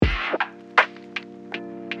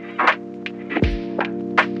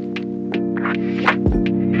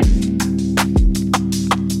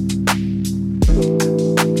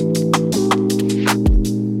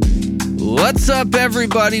up,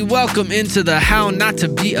 everybody? Welcome into the How Not to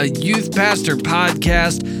Be a Youth Pastor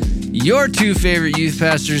podcast. Your two favorite youth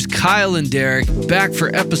pastors, Kyle and Derek, back for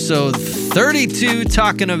episode 32,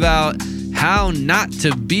 talking about how not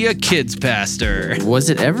to be a kids pastor. Was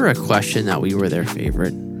it ever a question that we were their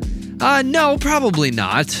favorite? No, probably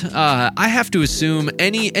not. I have to assume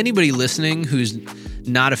anybody listening who's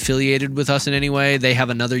not affiliated with us in any way, they have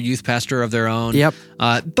another youth pastor of their own. Yep.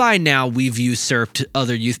 By now, we've usurped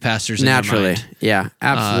other youth pastors in Naturally. your mind. Yeah,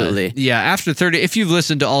 absolutely. After 30, if you've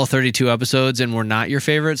listened to all 32 episodes and we're not your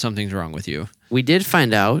favorite, something's wrong with you. We did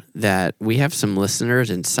find out that we have some listeners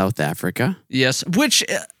in South Africa. Yes, which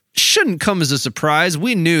shouldn't come as a surprise.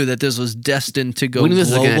 We knew that this was destined to go We knew this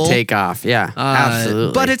global. was going to take off. Yeah,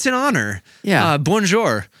 absolutely. But it's an honor. Yeah.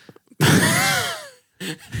 Bonjour.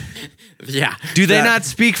 Yeah. Do they not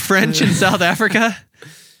speak French in South Africa?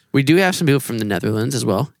 We do have some people from the Netherlands as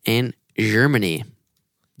well, and Germany.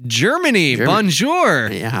 Germany.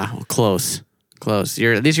 Bonjour. Yeah, well, close. At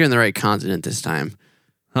least you're in the right continent this time.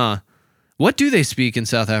 Huh. What do they speak in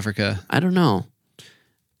South Africa? I don't know.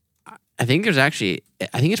 I think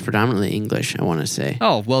it's predominantly English, I want to say.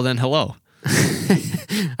 Oh, well then, hello.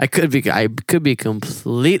 I could be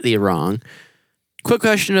completely wrong. Quick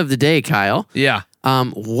question of the day, Kyle. Yeah.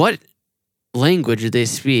 What language do they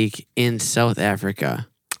speak in South Africa?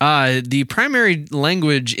 The primary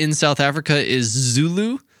language in South Africa is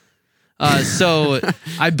Zulu. So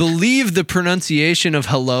I believe the pronunciation of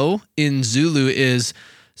hello in Zulu is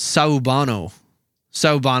Saubano.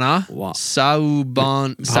 Saubana. Wow.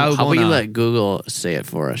 Saubana. How about you let Google say it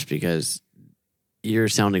for us, because you're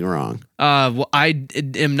sounding wrong. Well, I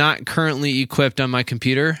am not currently equipped on my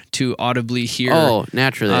computer to audibly hear. Oh,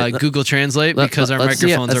 naturally. Google Translate because our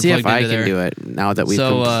microphones are plugged into there. Let's see if I can do it now that we've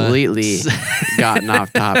completely gotten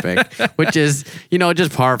off topic, which is,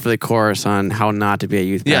 just par for the course on how not to be a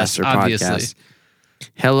youth pastor podcast.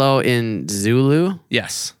 Hello in Zulu?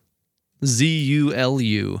 Yes.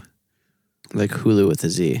 Zulu. Like Hulu with a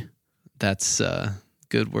Z. That's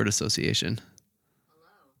good word association.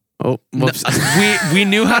 Oh, whoops. No, we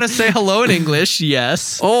knew how to say hello in English,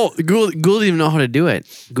 yes. Oh, Google didn't even know how to do it.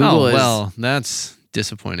 Well, that's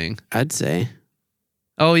disappointing. I'd say.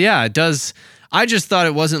 Oh, yeah, it does. I just thought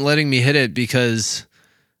it wasn't letting me hit it because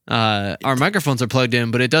our microphones are plugged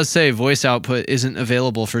in, but it does say voice output isn't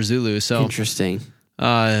available for Zulu. So interesting.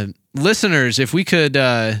 Listeners, if we could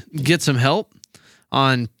get some help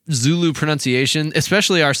on Zulu pronunciation,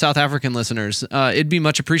 especially our South African listeners, it'd be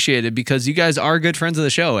much appreciated because you guys are good friends of the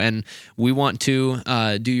show and we want to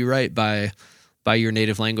do you right by your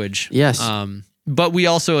native language. Yes. But we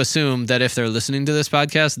also assume that if they're listening to this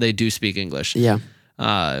podcast, they do speak English. Yeah.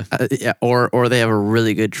 Or they have a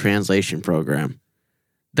really good translation program.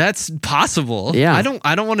 That's possible. Yeah. I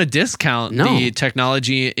don't want to discount the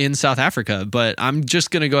technology in South Africa, but I'm just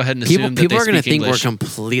going to go ahead and assume that people they are going to speak think English. we're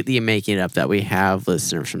completely making it up that we have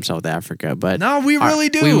listeners from South Africa, but no, we really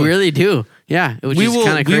do. We really do. Yeah, it was just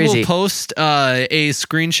kind of crazy. We will post a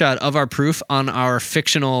screenshot of our proof on our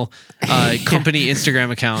fictional company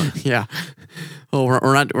Instagram account. Yeah. Well,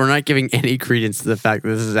 we're not giving any credence to the fact that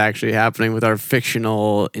this is actually happening with our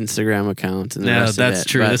fictional Instagram account. And no, that's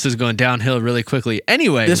true. This is going downhill really quickly.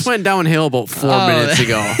 Anyway, this went downhill about 4 minutes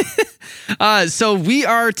ago. So we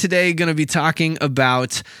are today going to be talking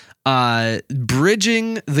about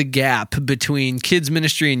bridging the gap between kids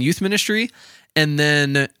ministry and youth ministry, and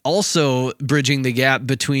then also bridging the gap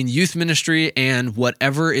between youth ministry and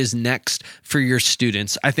whatever is next for your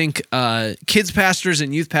students. I think kids pastors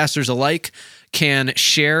and youth pastors alike can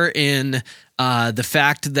share in the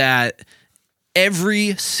fact that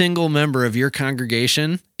every single member of your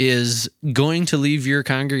congregation is going to leave your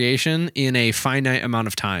congregation in a finite amount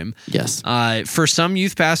of time. Yes. For some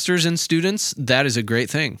youth pastors and students, that is a great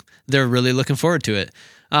thing. They're really looking forward to it.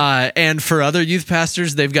 And for other youth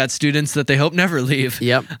pastors, they've got students that they hope never leave.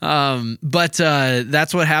 Yep. But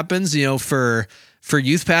that's what happens, for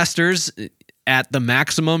youth pastors. At the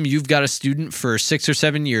maximum, you've got a student for 6 or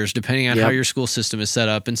 7 years, depending on how your school system is set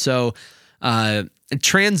up. And so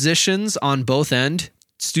transitions on both end,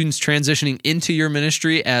 students transitioning into your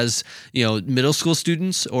ministry as, middle school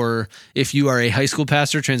students, or if you are a high school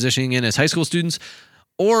pastor, transitioning in as high school students,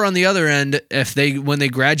 or on the other end, when they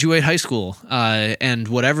graduate high school and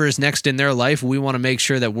whatever is next in their life, we want to make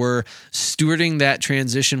sure that we're stewarding that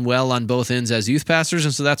transition well on both ends as youth pastors.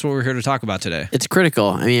 And so that's what we're here to talk about today. It's critical.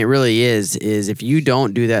 I mean, it really is if you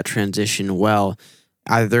don't do that transition well,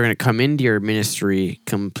 either they're going to come into your ministry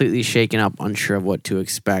completely shaken up, unsure of what to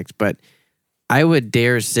expect. But I would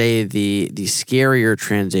dare say the scarier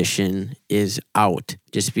transition is out,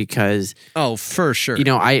 just because. Oh, for sure.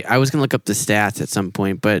 I was going to look up the stats at some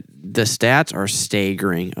point, but the stats are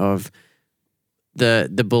staggering of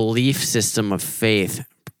the belief system of faith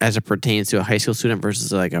as it pertains to a high school student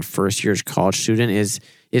versus like a first year's college student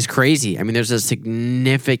is crazy. I mean, there's a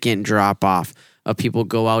significant drop off of people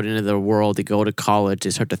go out into the world, they go to college, they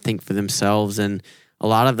start to think for themselves, and a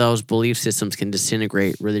lot of those belief systems can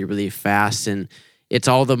disintegrate really, really fast. And it's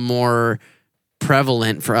all the more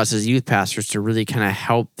prevalent for us as youth pastors to really kind of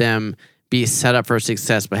help them be set up for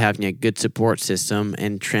success by having a good support system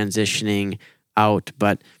and transitioning out.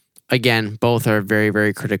 But again, both are very,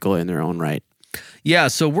 very critical in their own right. Yeah,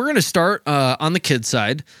 so we're going to start on the kids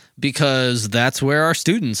side because that's where our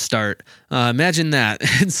students start. Imagine that.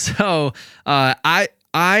 And so I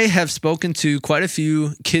have spoken to quite a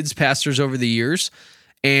few kids pastors over the years,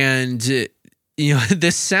 and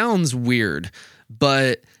this sounds weird,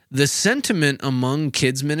 but the sentiment among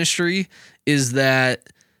kids ministry is that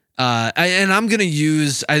I'm going to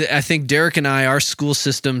use, I think Derek and I, our school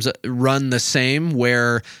systems run the same,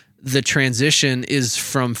 where the transition is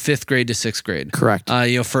from 5th grade to 6th grade. Correct.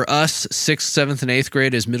 For us, 6th, 7th, and 8th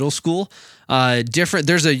grade is middle school.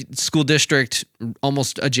 There's a school district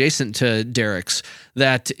almost adjacent to Derek's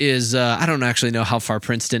that is, I don't actually know how far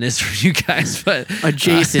Princeton is from you guys, but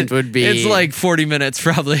adjacent would be. It's like 40 minutes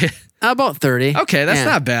probably. About 30. Okay, that's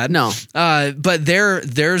not bad. No. But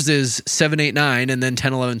theirs is 7, 8, 9, and then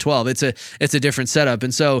 10, 11, 12. It's a different setup.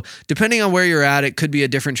 And so depending on where you're at, it could be a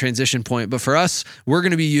different transition point. But for us, we're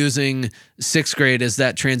going to be using 6th grade as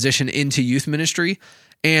that transition into youth ministry.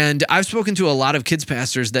 And I've spoken to a lot of kids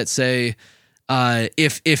pastors that say,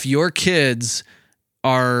 if your kids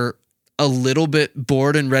are a little bit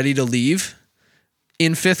bored and ready to leave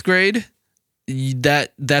in 5th grade,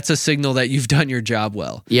 that's a signal that you've done your job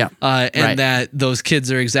well. Yeah. And that those kids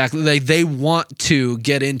are exactly like, they want to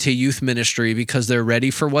get into youth ministry because they're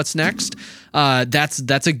ready for what's next.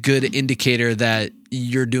 That's a good indicator that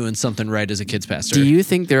you're doing something right as a kids pastor. Do you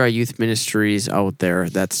think there are youth ministries out there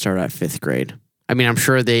that start at 5th grade? I mean, I'm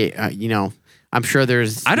sure they, I'm sure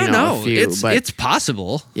there's, I don't know. A few, it's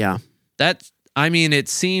possible. Yeah.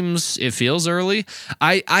 It feels early.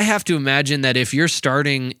 I have to imagine that if you're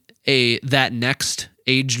starting that next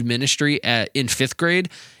aged ministry in 5th grade,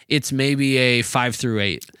 it's maybe a 5 through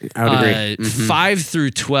 8. I would agree. 5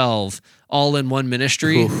 through 12, all in one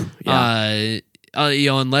ministry. Oof, yeah.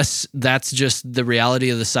 Unless that's just the reality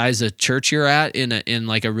of the size of church you're at in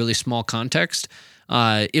like a really small context.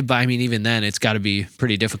 Even then, it's got to be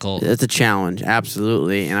pretty difficult. It's a challenge,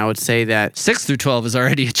 absolutely. And I would say that 6 through 12 is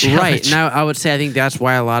already a challenge. Right. Now, I would say I think that's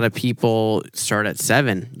why a lot of people start at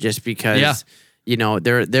 7, just because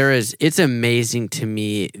there is. It's amazing to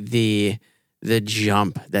me the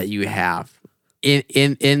jump that you have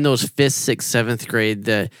in those 5th, 6th, 7th grade.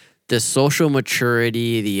 The social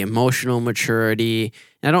maturity, the emotional maturity.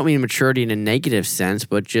 And I don't mean maturity in a negative sense,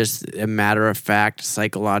 but just a matter of fact,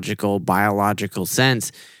 psychological, biological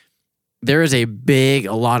sense. There is a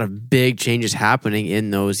lot of big changes happening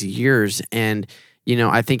in those years. And,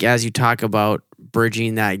 I think as you talk about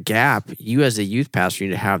bridging that gap, you as a youth pastor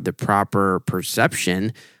need to have the proper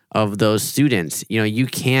perception of those students. You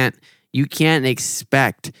can't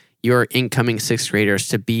expect your incoming 6th graders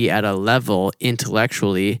to be at a level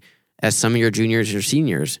intellectually as some of your juniors or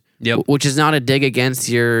seniors. Yep. Which is not a dig against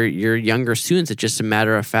your younger students. It's just a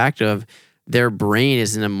matter of fact of their brain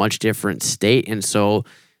is in a much different state. And so,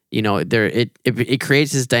 it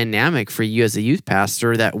creates this dynamic for you as a youth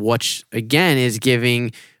pastor that, which again is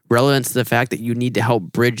giving relevance to the fact that you need to help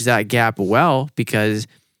bridge that gap well, because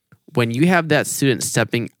when you have that student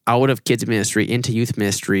stepping out of kids ministry into youth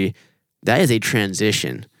ministry, that is a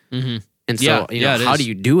transition. Mm-hmm. And so, how do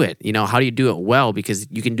you do it? How do you do it well? Because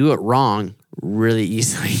you can do it wrong really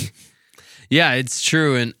easily. Yeah, it's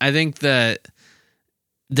true. And I think that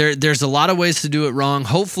there's a lot of ways to do it wrong.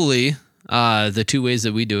 Hopefully, the 2 ways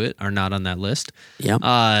that we do it are not on that list. Yeah.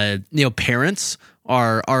 Parents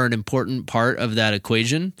are an important part of that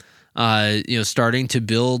equation. Starting to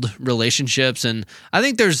build relationships. And I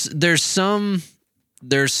think there's some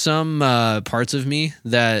parts of me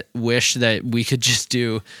that wish that we could just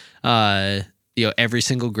do every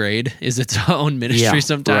single grade is its own ministry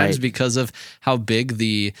sometimes, right, because of how big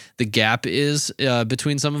the gap is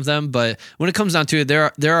between some of them. But when it comes down to it,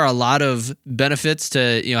 there are a lot of benefits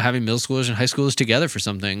to having middle schoolers and high schoolers together for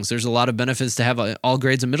some things. There's a lot of benefits to have all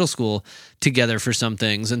grades of middle school together for some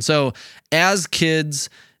things. And so as kids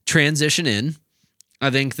transition in,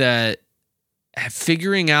 I think that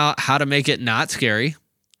figuring out how to make it not scary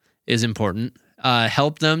is important.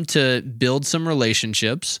 Help them to build some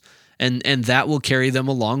relationships and that will carry them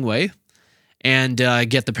a long way. And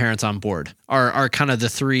get the parents on board are kind of the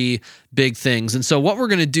three big things. And so what we're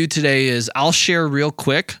going to do today is I'll share real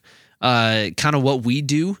quick kind of what we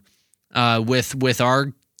do with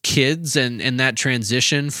our kids and that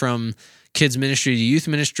transition from kids ministry to youth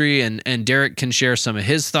ministry. And Derek can share some of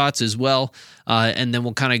his thoughts as well. And then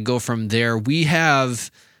we'll kind of go from there. We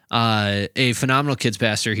have a phenomenal kids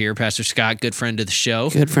pastor here, Pastor Scott, good friend of the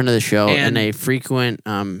show. Good friend of the show and a frequent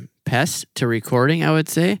pest to recording, I would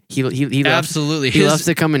say. He absolutely. He loves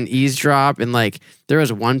to come and eavesdrop, and like there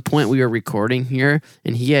was one point we were recording here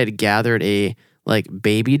and he had gathered a like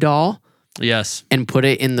baby doll. Yes. And put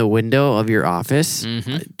it in the window of your office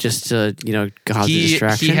just to, cause a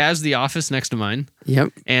distraction. He has the office next to mine.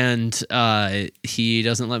 Yep. And he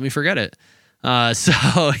doesn't let me forget it.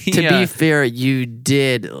 To be fair, you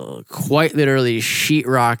did quite literally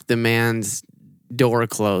sheetrock the man's door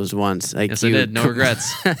closed once. Yes, I did. No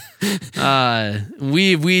regrets.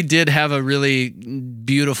 We did have a really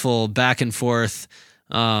beautiful back and forth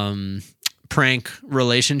prank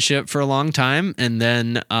relationship for a long time, and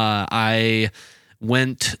then I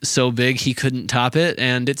went so big he couldn't top it,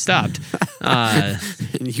 and it stopped.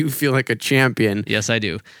 You feel like a champion. Yes, I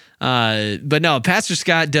do. But no, Pastor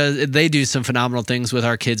Scott they do some phenomenal things with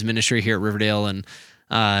our kids ministry here at Riverdale, and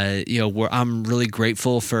I'm really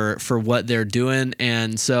grateful for what they're doing.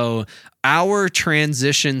 And so our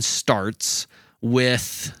transition starts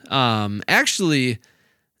with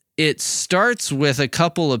it starts with a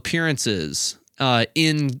couple appearances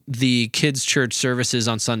in the kids' church services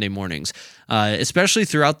on Sunday mornings, especially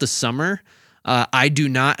throughout the summer. I do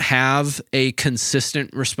not have a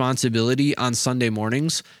consistent responsibility on Sunday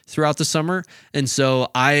mornings throughout the summer. And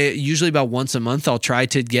so I usually about once a month, I'll try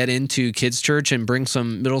to get into kids' church and bring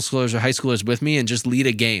some middle schoolers or high schoolers with me and just lead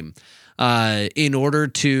a game in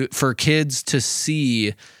order for kids to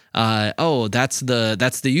see that's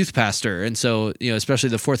the youth pastor. And so, especially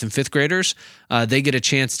the 4th and 5th graders, they get a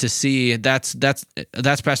chance to see that's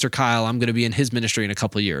Pastor Kyle. I'm going to be in his ministry in a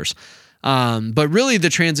couple of years. But really the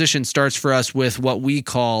transition starts for us with what we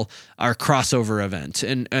call our crossover event.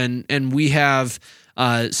 And we have,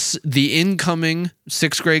 the incoming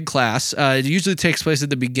 6th grade class. It usually takes place at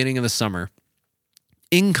the beginning of the summer.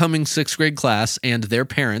 Incoming 6th grade class and their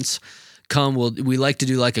parents come. We like to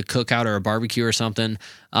do like a cookout or a barbecue or something.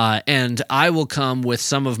 And I will come with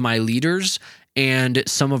some of my leaders and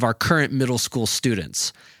some of our current middle school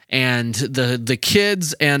students. And the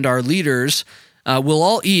kids and our leaders we'll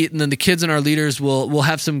all eat, and then the kids and our leaders will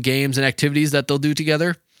have some games and activities that they'll do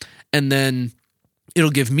together. And then it'll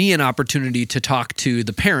give me an opportunity to talk to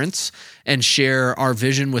the parents and share our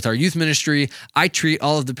vision with our youth ministry. I treat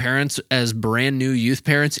all of the parents as brand new youth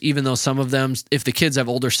parents, even though some of them, if the kids have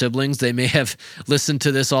older siblings, they may have listened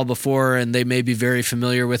to this all before and they may be very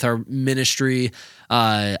familiar with our ministry.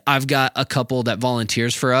 I've got a couple that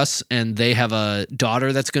volunteers for us, and they have a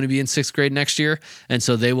daughter that's going to be in 6th grade next year. And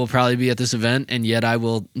so they will probably be at this event, and yet I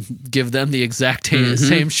will give them the exact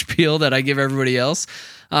same spiel that I give everybody else.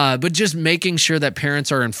 But just making sure that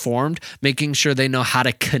parents are informed, making sure they know how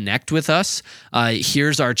to connect with us.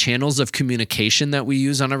 Here's our channels of communication that we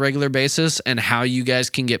use on a regular basis, and how you guys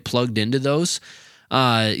can get plugged into those.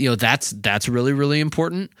 That's really, really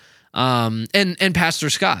important. And Pastor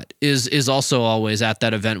Scott is also always at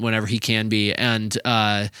that event whenever he can be. And,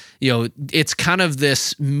 it's kind of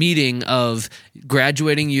this meeting of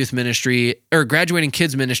graduating youth ministry or graduating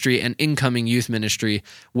kids ministry and incoming youth ministry,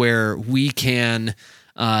 where we can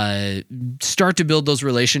start to build those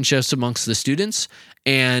relationships amongst the students,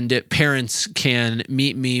 and parents can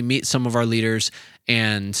meet some of our leaders,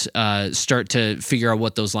 and start to figure out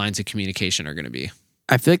what those lines of communication are going to be.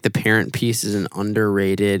 I feel like the parent piece is an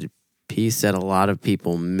underrated piece that a lot of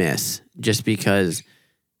people miss, just because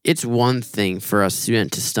it's one thing for a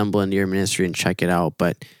student to stumble into your ministry and check it out.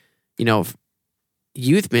 But,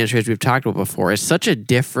 youth ministry, as we've talked about before, is such a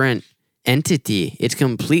different entity. It's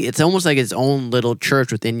complete. It's almost like its own little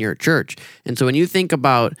church within your church. And so when you think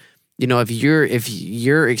about, if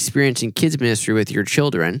you're experiencing kids ministry with your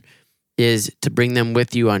children, is to bring them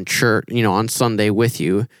with you on church, on Sunday with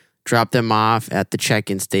you, drop them off at the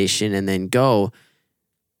check-in station, and then go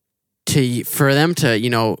for them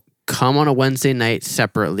to, come on a Wednesday night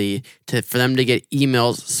separately, for them to get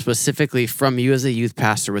emails specifically from you as a youth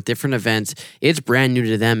pastor with different events. It's brand new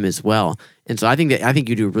to them as well. And so I think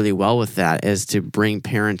you do really well with that, is to bring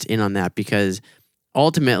parents in on that, because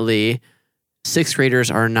ultimately 6th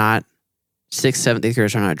graders are not 6th, 7th, 8th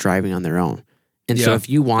graders are not driving on their own. And so if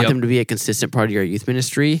you want them to be a consistent part of your youth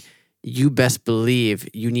ministry, you best believe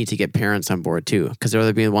you need to get parents on board too, because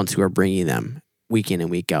they're the ones who are bringing them. week in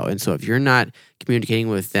and week out. And so if you're not communicating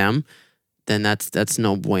with them, then that's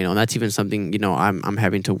no bueno. And that's even something, I'm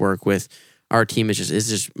having to work with our team is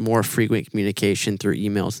just more frequent communication through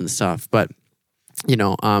emails and stuff. But,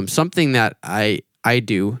 something that I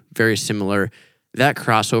do very similar, that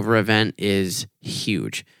crossover event is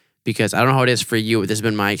huge because I don't know how it is for you, but this has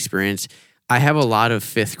been my experience. I have a lot of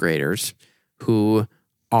fifth graders who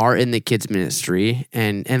are in the kids ministry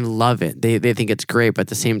and love it. They think it's great, but at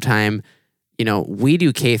the same time, we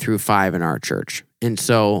do K through 5 in our church. And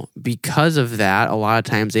so because of that, a lot of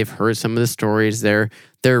times they've heard some of the stories. They're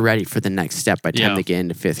ready for the next step by the time they get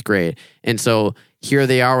into fifth grade. And so here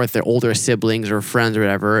they are with their older siblings or friends or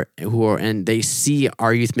whatever and they see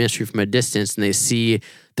our youth ministry from a distance and they see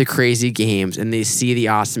the crazy games and they see the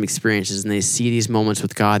awesome experiences and they see these moments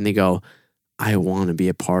with God and they go, I want to be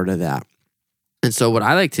a part of that. And so what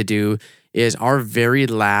I like to do is our very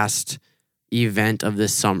last event of the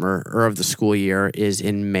summer or of the school year is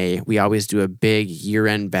in May. We always do a big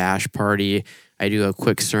year-end bash party. I do a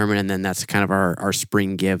quick sermon, and then that's kind of our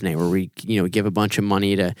spring give night where we give a bunch of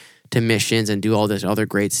money to missions and do all this other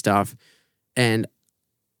great stuff. And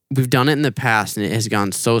we've done it in the past, and it has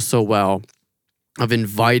gone so well of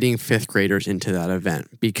inviting fifth graders into that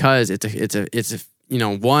event because it's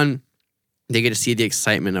one, they get to see the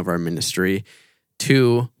excitement of our ministry.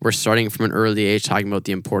 2, we're starting from an early age talking about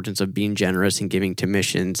the importance of being generous and giving to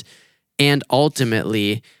missions. And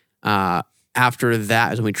ultimately, after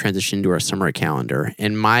that is when we transition into our summer calendar.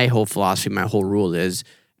 And my whole philosophy, my whole rule is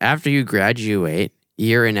after you graduate,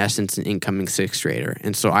 you're in essence an incoming sixth grader.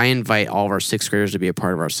 And so I invite all of our sixth graders to be a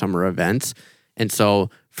part of our summer events. And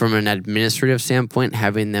so from an administrative standpoint,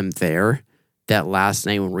 having them there that last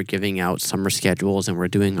night when we're giving out summer schedules and we're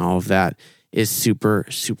doing all of that is super,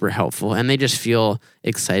 super helpful. And they just feel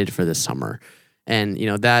excited for the summer. And,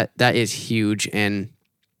 that is huge. And,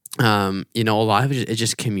 a lot of it is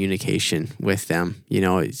just communication with them.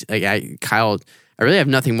 It's like Kyle, I really have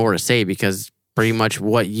nothing more to say because pretty much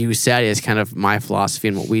what you said is kind of my philosophy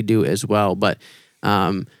and what we do as well. But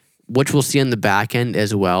which we'll see on the back end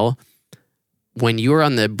as well. When you are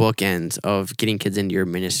on the bookends of getting kids into your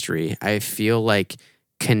ministry, I feel like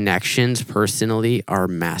connections personally are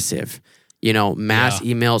massive. Mass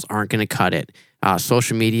emails aren't going to cut it.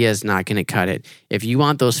 Social media is not going to cut it. If you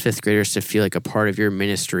want those fifth graders to feel like a part of your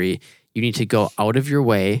ministry, you need to go out of your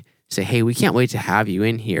way, say, hey, we can't wait to have you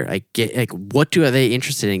in here. What are they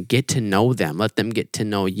interested in? Get to know them. Let them get to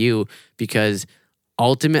know you because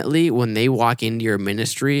ultimately when they walk into your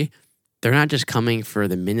ministry, they're not just coming for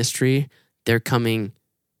the ministry. They're coming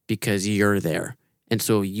because you're there. And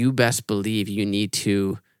so you best believe you need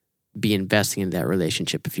to be investing in that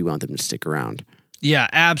relationship if you want them to stick around. Yeah,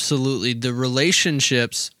 absolutely. The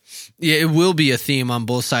relationships, it will be a theme on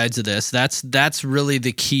both sides of this. That's really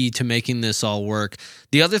the key to making this all work.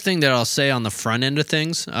 The other thing that I'll say on the front end of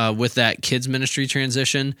things with that kids ministry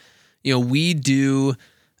transition, we do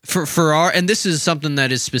for our, and this is something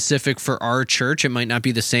that is specific for our church. It might not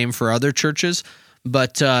be the same for other churches,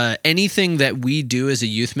 but anything that we do as a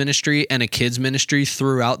youth ministry and a kids ministry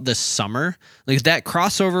throughout the summer, like that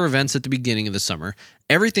crossover events at the beginning of the summer,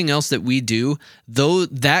 everything else that we do, though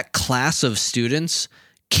that class of students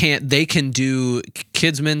they can do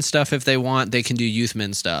kidsmen stuff if they want, they can do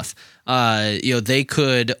youthmen stuff. They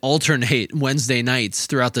could alternate Wednesday nights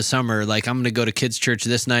throughout the summer. Like I'm going to go to kids church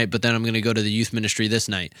this night, but then I'm going to go to the youth ministry this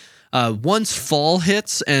night. Once fall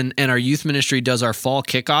hits and our youth ministry does our fall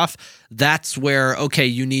kickoff, that's where, okay,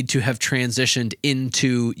 you need to have transitioned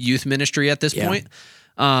into youth ministry at this point.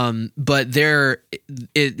 But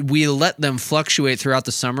we let them fluctuate throughout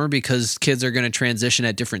the summer because kids are going to transition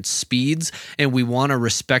at different speeds and we want to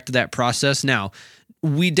respect that process. Now,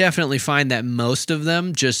 we definitely find that most of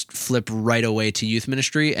them just flip right away to youth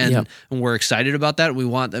ministry and we're excited about that. We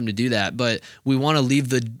want them to do that, but we want to leave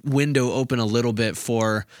the window open a little bit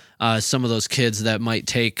for some of those kids that might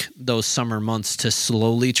take those summer months to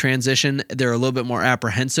slowly transition. They're a little bit more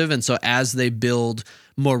apprehensive. And so as they build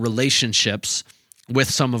more relationships with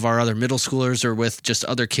some of our other middle schoolers or with just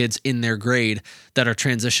other kids in their grade that are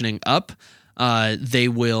transitioning up, they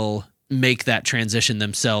will make that transition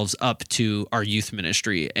themselves up to our youth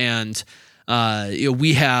ministry. And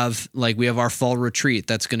we have our fall retreat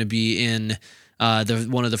that's going to be in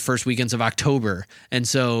one of the first weekends of October. And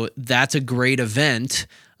so that's a great event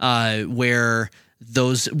where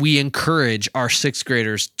we encourage our sixth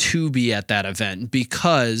graders to be at that event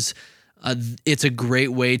because it's a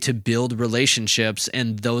great way to build relationships,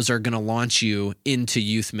 and those are going to launch you into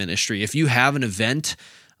youth ministry. If you have an event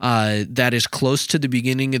that is close to the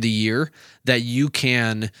beginning of the year that you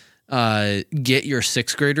can get your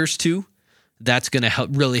sixth graders to, that's going to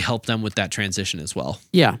really help them with that transition as well.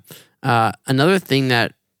 Yeah. Another thing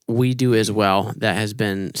that we do as well that has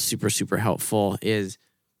been super, super helpful is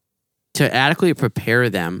to adequately prepare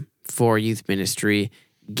them for youth ministry,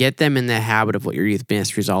 get them in the habit of what your youth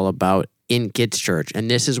ministry is all about in kids' church. And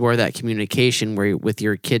this is where that communication with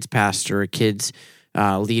your kids' pastor, kids'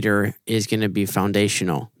 leader is going to be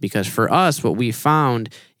foundational. Because for us, what we found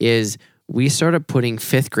is we started putting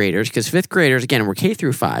fifth graders, because fifth graders, again, we're K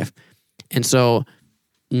through 5. And so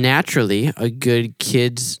naturally, a good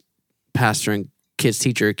kids pastor and kids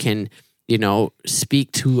teacher can,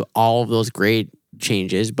 speak to all of those grade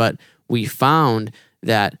changes. But we found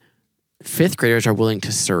that fifth graders are willing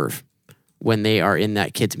to serve when they are in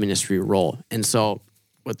that kids ministry role. And so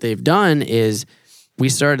what they've done is we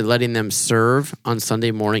started letting them serve on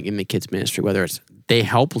Sunday morning in the kids ministry, whether it's they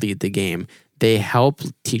help lead the game, they help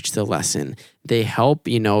teach the lesson, they help,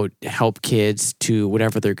 help kids to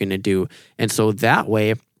whatever they're going to do. And so that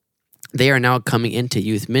way, they are now coming into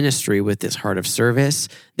youth ministry with this heart of service,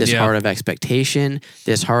 this heart of expectation,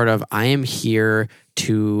 this heart of I am here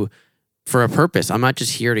for a purpose. I'm not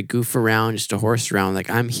just here to goof around, just to horse around. Like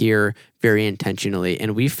I'm here very intentionally.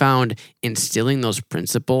 And we found instilling those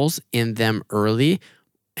principles in them early,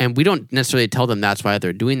 and we don't necessarily tell them that's why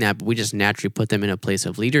they're doing that, but we just naturally put them in a place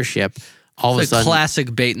of leadership. All it's of a sudden,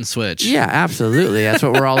 classic bait and switch. Yeah, absolutely. That's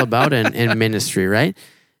what we're all about in ministry, right?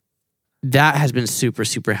 That has been super,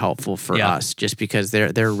 super helpful for us just because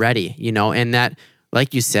they're ready, and that,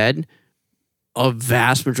 like you said, a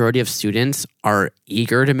vast majority of students are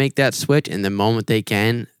eager to make that switch, and the moment they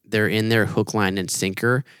can, they're in their hook, line, and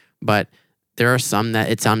sinker. But there are some that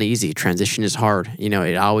it's uneasy. Transition is hard.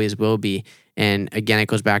 It always will be. And again, it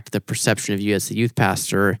goes back to the perception of you as the youth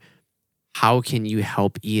pastor. How can you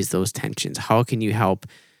help ease those tensions? How can you help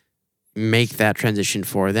make that transition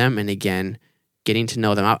for them? And again, getting to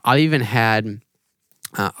know them. I've even had,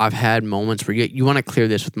 I've had moments where you want to clear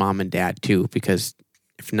this with mom and dad too, because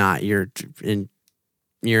if not, you're in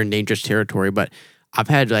dangerous territory. But I've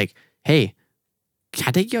had like, hey, can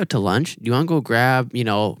I take you out to lunch? Do you want to go grab,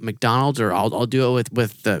 McDonald's, or I'll do it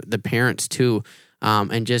with the parents too.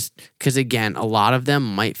 And just because again, a lot of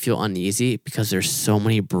them might feel uneasy because there's so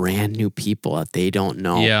many brand new people that they don't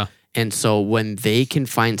know. Yeah. And so when they can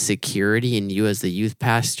find security in you as the youth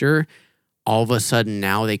pastor, all of a sudden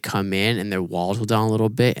now they come in and their walls will down a little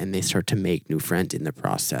bit and they start to make new friends in the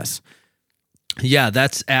process. Yeah,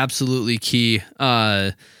 that's absolutely key.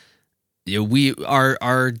 Our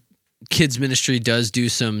kids ministry does do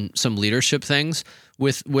some leadership things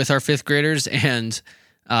with our fifth graders, and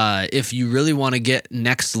if you really want to get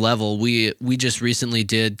next level, we just recently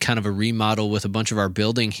did kind of a remodel with a bunch of our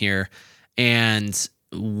building here, and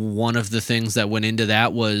one of the things that went into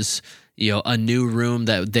that was a new room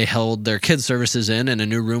that they held their kids services in, and a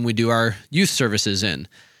new room we do our youth services in.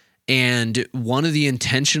 And one of the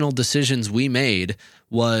intentional decisions we made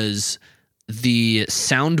was the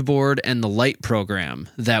soundboard and the light program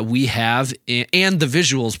that we have, and the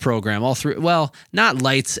visuals program, all three. Well, not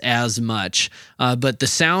lights as much, but the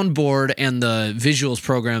soundboard and the visuals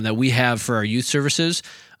program that we have for our youth services,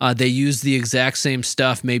 they use the exact same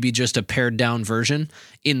stuff, maybe just a pared down version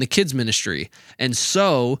in the kids ministry. And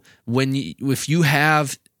so if you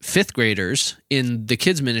have fifth graders in the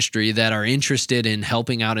kids ministry that are interested in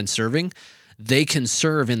helping out and serving, they can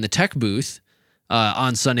serve in the tech booth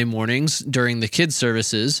on Sunday mornings during the kids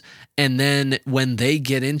services. And then when they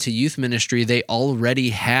get into youth ministry, they already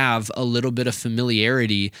have a little bit of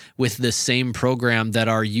familiarity with the same program that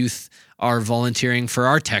our youth are volunteering for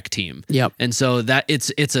our tech team. Yep. And so that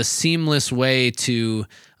it's a seamless way to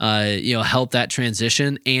help that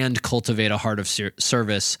transition and cultivate a heart of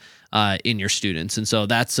service in your students. And so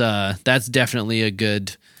that's definitely a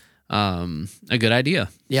good idea.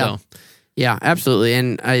 Yeah. So. Yeah, absolutely.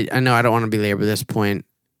 And I know I don't want to belabor this point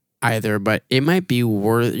either, but it might be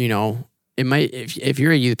worth, if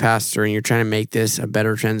you're a youth pastor and you're trying to make this a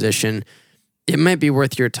better transition, it might be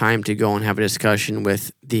worth your time to go and have a discussion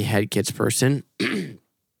with the head kids person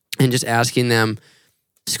and just asking them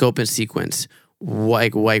scope and sequence.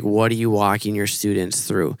 Like what are you walking your students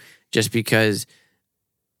through? Just because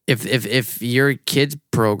if your kids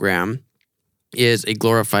program is a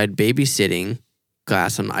glorified babysitting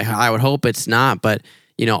class, I would hope it's not, but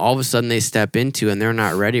all of a sudden they step into and they're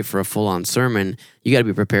not ready for a full-on sermon, you got to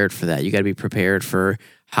be prepared for that. You got to be prepared for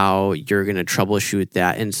how you're going to troubleshoot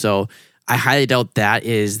that. And so I highly doubt that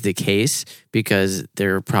is the case, because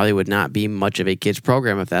there probably would not be much of a kids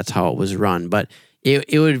program if that's how it was run. But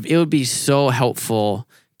it would be so helpful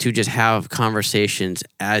to just have conversations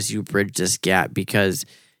as you bridge this gap, because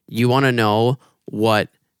you want to know what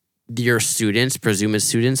your students, presumed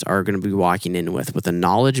students, are going to be walking in with a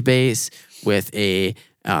knowledge base, with a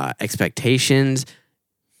expectations.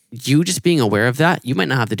 You just being aware of that, you might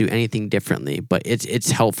not have to do anything differently, but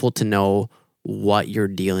it's helpful to know what you're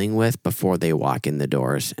dealing with before they walk in the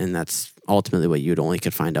doors, and that's ultimately what you'd only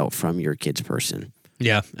could find out from your kid's person.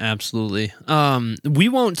 Yeah, absolutely. We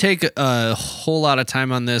won't take a whole lot of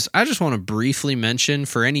time on this. I just want to briefly mention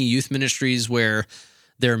for any youth ministries where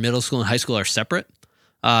their middle school and high school are separate.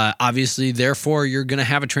 Obviously, therefore, you're going to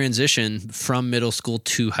have a transition from middle school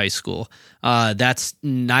to high school. That's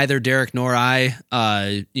neither Derek nor I,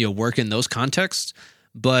 work in those contexts,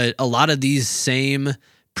 but a lot of these same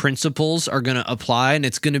principles are going to apply, and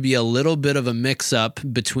it's going to be a little bit of a mix-up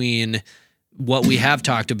between what we have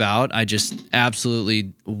talked about. I just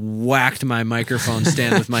absolutely whacked my microphone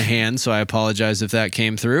stand with my hand, so I apologize if that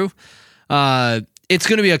came through. It's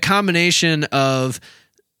going to be a combination of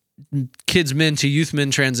kids men to youth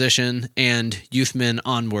men transition and youth men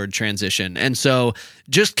onward transition. And so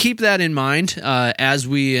just keep that in mind as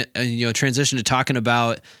we transition to talking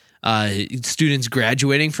about students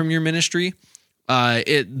graduating from your ministry.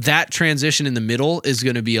 That transition in the middle is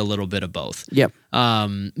going to be a little bit of both. Yep.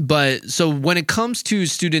 But so when it comes to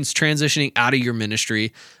students transitioning out of your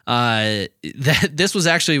ministry, this was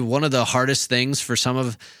actually one of the hardest things for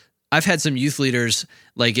I've had some youth leaders,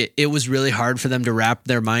 like it was really hard for them to wrap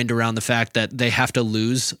their mind around the fact that they have to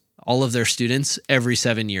lose all of their students every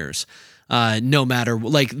 7 years. No matter,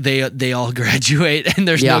 like they all graduate and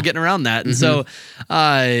there's no getting around that. And so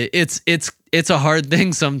it's a hard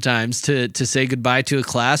thing sometimes to say goodbye to a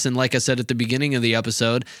class. And like I said at the beginning of the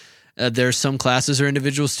episode, there's some classes or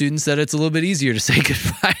individual students that it's a little bit easier to say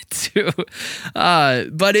goodbye to.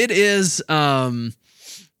 But it is,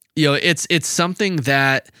 it's something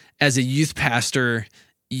that as a youth pastor,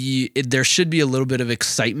 there should be a little bit of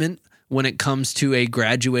excitement when it comes to a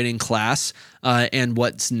graduating class and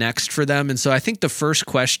what's next for them. And so I think the first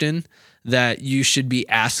question that you should be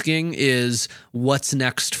asking is, what's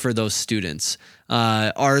next for those students?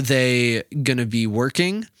 Are they going to be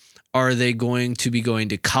working? Are they going to be going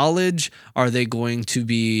to college? Are they going to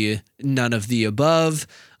be none of the above?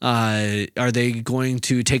 Are they going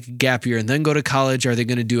to take a gap year and then go to college? Are they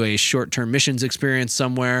going to do a short-term missions experience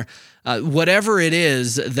somewhere? Whatever it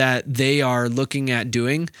is that they are looking at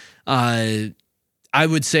doing, I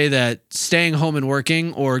would say that staying home and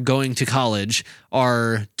working or going to college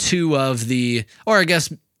are two of the, or I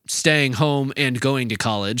guess staying home and going to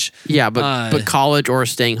college. Yeah, but college or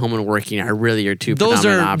staying home and working are really your two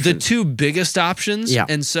predominant options. Those are the two biggest options. Yeah.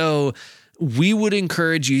 And so we would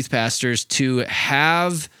encourage youth pastors to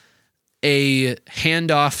have a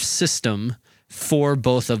handoff system for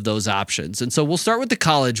both of those options. And so we'll start with the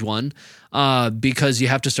college one because you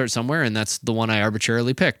have to start somewhere, and that's the one I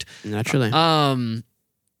arbitrarily picked. Naturally.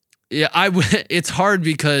 It's hard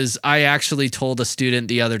because I actually told a student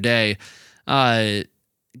the other day,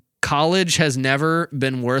 college has never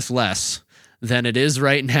been worth less than it is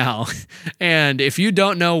right now. And if you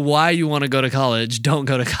don't know why you want to go to college, don't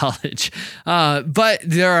go to college. But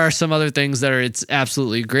there are some other things that it's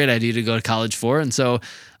absolutely a great idea to go to college for. And so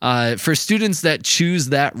for students that choose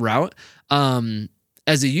that route,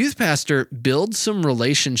 as a youth pastor, build some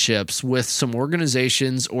relationships with some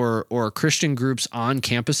organizations or Christian groups on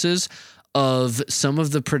campuses of some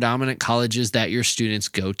of the predominant colleges that your students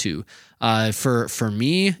go to. For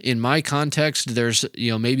me, in my context, there's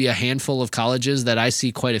maybe a handful of colleges that I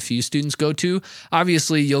see quite a few students go to.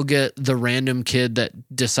 Obviously, you'll get the random kid that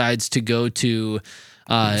decides to go to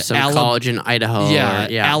some college in Idaho.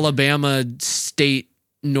 Alabama State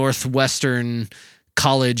Northwestern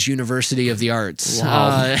College, University of the Arts.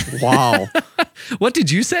 Wow. What did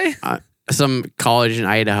you say? Some college in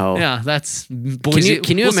Idaho. Yeah, that's Boise.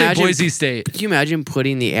 Can you imagine Boise State? Can you imagine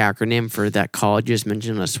putting the acronym for that college you just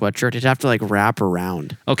mentioned on a sweatshirt? It'd have to wrap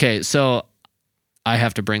around. Okay, so I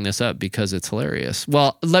have to bring this up because it's hilarious.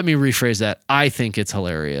 Well, let me rephrase that. I think it's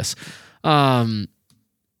hilarious.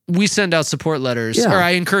 We send out support letters, or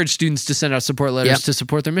I encourage students to send out support letters to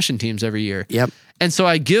support their mission teams every year. Yep. And so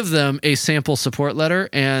I give them a sample support letter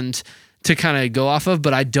and to kind of go off of,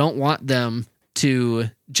 but I don't want them to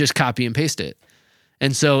just copy and paste it.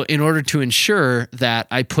 And so in order to ensure that,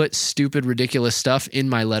 I put stupid, ridiculous stuff in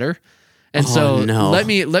my letter. And let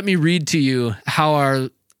me read to you how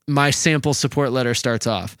my sample support letter starts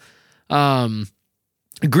off.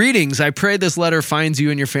 Greetings. I pray this letter finds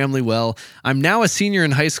you and your family well. I'm now a senior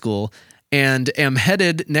in high school and am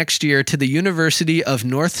headed next year to the University of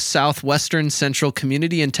North Southwestern Central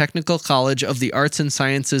Community and Technical College of the Arts and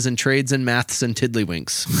Sciences and Trades and Maths and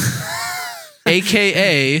Tiddlywinks.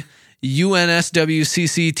 AKA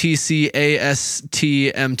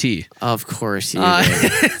UNSWCCTCASTMT. Of course you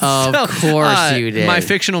did. Of course you did. My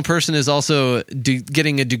fictional person is also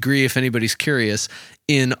getting a degree, if anybody's curious,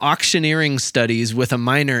 in auctioneering studies with a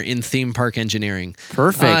minor in theme park engineering.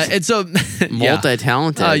 Perfect. And so,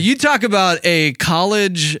 multi-talented. You talk about a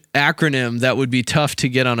college acronym that would be tough to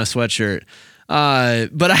get on a sweatshirt.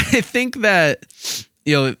 But I think that,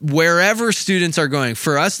 wherever students are going,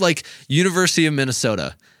 for us, like University of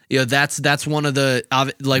Minnesota, that's one of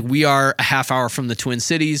the, we are a half hour from the Twin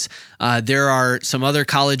Cities. There are some other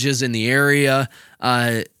colleges in the area,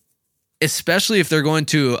 especially if they're going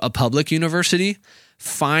to a public university.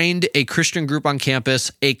 Find a Christian group on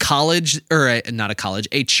campus, a college, or not a college,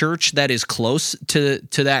 a church that is close to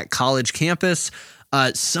that college campus.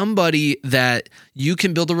 Somebody that you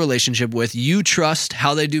can build a relationship with, you trust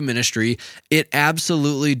how they do ministry. It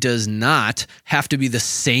absolutely does not have to be the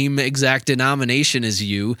same exact denomination as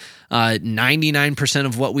you. 99%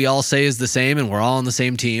 of what we all say is the same, and we're all on the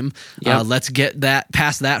same team. Yep. Let's get that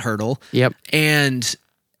past that hurdle. Yep. And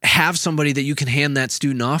have somebody that you can hand that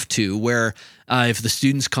student off to, where if the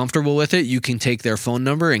student's comfortable with it, you can take their phone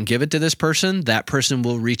number and give it to this person. That person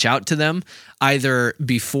will reach out to them either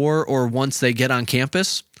before or once they get on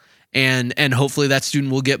campus, and hopefully that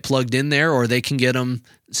student will get plugged in there, or they can get them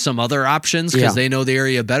some other options because they know the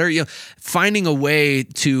area better. Finding a way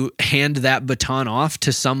to hand that baton off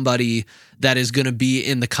to somebody that is going to be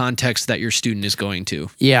in the context that your student is going to.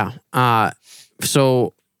 Yeah.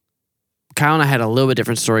 So Kyle and I had a little bit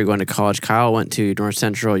different story going to college. Kyle went to North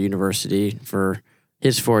Central University for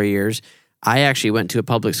his 4 years. I actually went to a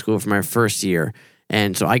public school for my first year.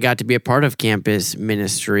 And so I got to be a part of campus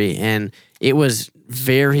ministry. And it was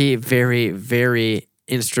very, very, very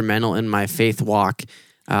instrumental in my faith walk,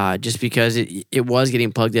 just because it was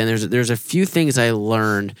getting plugged in. There's a few things I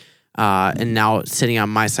learned, and now sitting on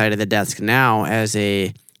my side of the desk now as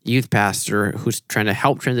a youth pastor who's trying to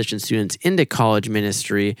help transition students into college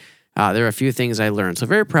ministry. There are a few things I learned. So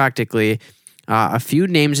very practically, a few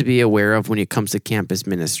names to be aware of when it comes to campus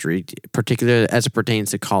ministry, particularly as it pertains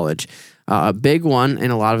to college. A big one,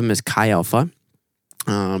 and a lot of them, is Chi Alpha.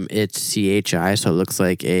 It's CHI, so it looks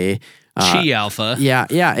like a Chi Alpha. Yeah,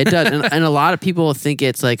 it does. and a lot of people think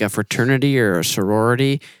it's like a fraternity or a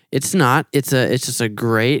sorority. It's not. It's just a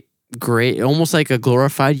great, almost like a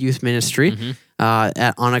glorified youth ministry. Mm-hmm.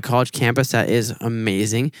 On a college campus that is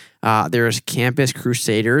amazing. There's Campus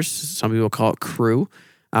Crusaders. Some people call it CRU.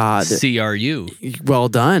 CRU. Well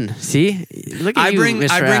done. See, look at I bring Mr.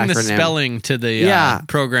 I bring acronym. the spelling to the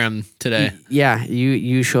program today.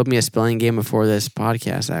 You showed me a spelling game before this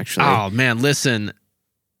podcast, actually. Oh man, listen,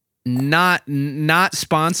 not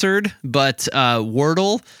sponsored, but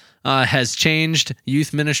Wordle has changed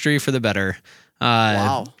youth ministry for the better.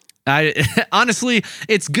 Wow. Honestly,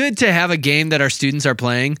 it's good to have a game that our students are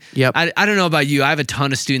playing. Yep. I don't know about you. I have a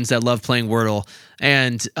ton of students that love playing Wordle,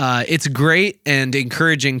 and it's great and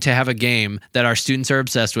encouraging to have a game that our students are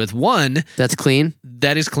obsessed with. One, that's clean.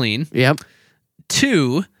 That is clean. Yep.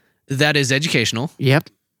 Two, that is educational.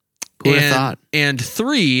 Yep. Who would have thought? And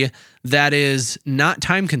three, that is not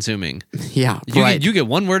time consuming. Yeah. You get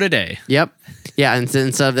one word a day. Yep. Yeah. And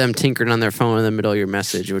instead of them tinkering on their phone in the middle of your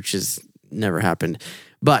message, which has never happened.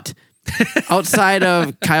 But outside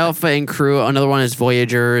of Chi Alpha and CRU, another one is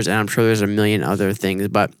Voyagers, and I'm sure there's a million other things.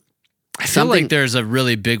 But I feel like there's a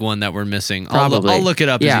really big one that we're missing. Probably. I'll look it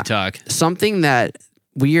up as you talk. Something that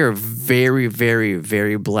we are very, very,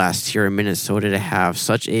 very blessed here in Minnesota to have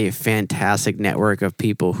such a fantastic network of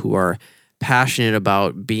people who are passionate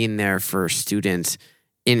about being there for students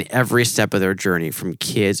in every step of their journey, from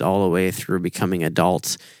kids all the way through becoming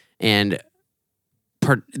adults. And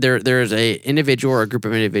there's a individual or a group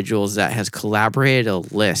of individuals that has collaborated a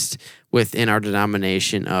list within our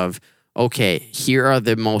denomination of, okay, here are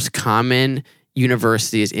the most common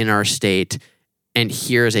universities in our state, and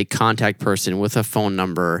here's a contact person with a phone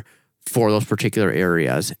number for those particular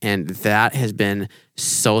areas. And that has been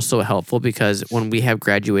so helpful, because when we have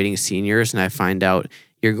graduating seniors and I find out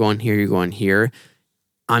you're going here,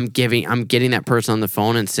 I'm getting that person on the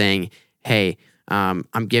phone and saying, hey,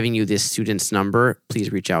 I'm giving you this student's number.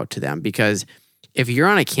 Please reach out to them. Because if you're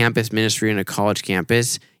on a campus ministry in a college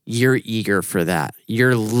campus, you're eager for that.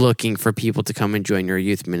 You're looking for people to come and join your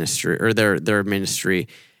youth ministry or their ministry.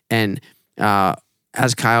 And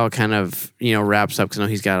as Kyle kind of wraps up, because I know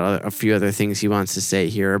he's got a few other things he wants to say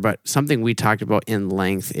here, but something we talked about in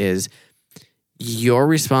length is your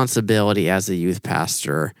responsibility as a youth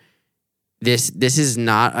pastor. This is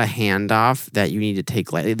not a handoff that you need to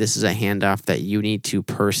take lightly. This is a handoff that you need to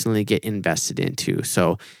personally get invested into.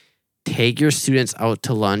 So take your students out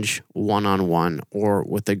to lunch one-on-one or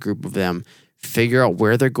with a group of them. Figure out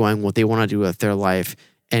where they're going, what they want to do with their life,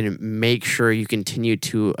 and make sure you continue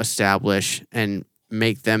to establish and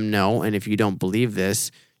make them know. And if you don't believe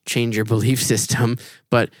this, change your belief system.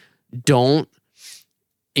 But don't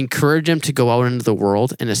encourage them to go out into the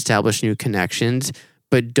world and establish new connections,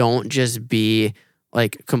 but don't just be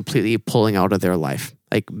like completely pulling out of their life.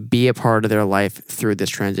 Like, be a part of their life through this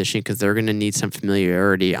transition, because they're going to need some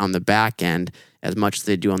familiarity on the back end as much as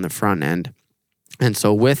they do on the front end. And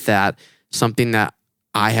so with that, something that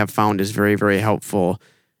I have found is very, very helpful: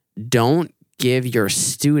 don't give your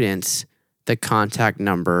students the contact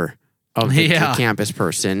number of the campus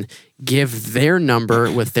person. Give their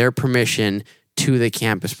number with their permission to the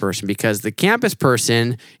campus person, because the campus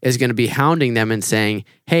person is going to be hounding them and saying,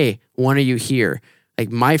 hey, when are you here? Like,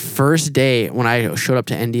 my first day when I showed up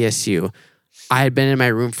to NDSU, I had been in my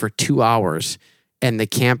room for 2 hours, and the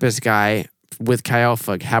campus guy with Chi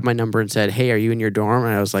Alpha had my number and said, hey, are you in your dorm?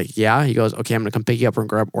 And I was like, yeah. He goes, okay, I'm going to come pick you up and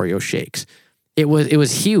grab Oreo shakes. It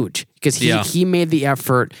was huge, because he made the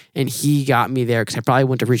effort and he got me there, because I probably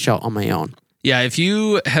wouldn't have reached out on my own. Yeah, if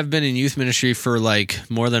you have been in youth ministry for like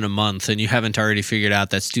more than a month and you haven't already figured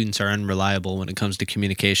out that students are unreliable when it comes to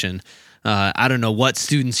communication, I don't know what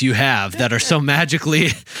students you have that are so magically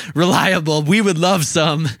reliable. We would love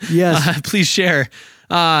some. Yes. Please share.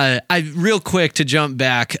 Real quick to jump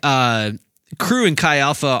back, Cru and Chi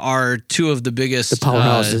Alpha are two of the biggest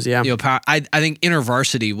powerhouses. I think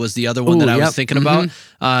InterVarsity was the other one that I was thinking about.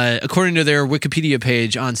 According to their Wikipedia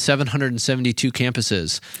page, on 772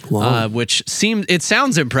 campuses, which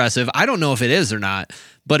sounds impressive. I don't know if it is or not,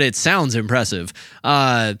 but it sounds impressive.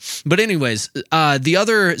 But anyways,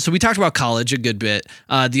 so we talked about college a good bit.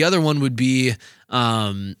 The other one would be,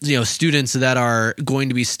 students that are going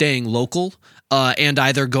to be staying local, and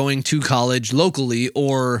either going to college locally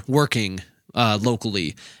or working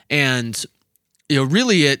locally. And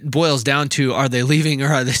really it boils down to, are they leaving or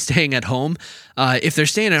are they staying at home? If they're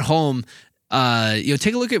staying at home,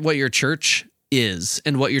 take a look at what your church is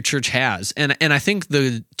and what your church has. And I think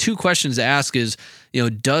the two questions to ask is,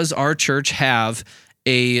 does our church have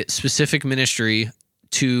a specific ministry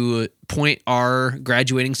to point our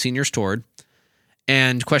graduating seniors toward?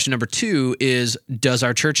 And question number two is, does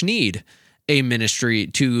our church need a ministry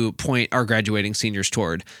to point our graduating seniors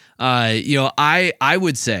toward? I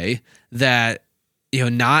would say that,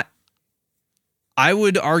 I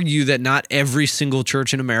would argue that not every single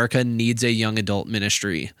church in America needs a young adult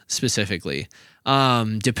ministry specifically.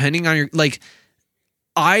 Depending on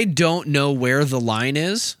I don't know where the line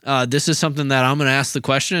is. This is something that I'm going to ask the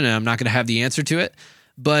question and I'm not going to have the answer to it.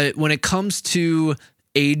 But when it comes to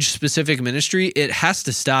age-specific ministry, it has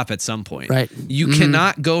to stop at some point. Right. You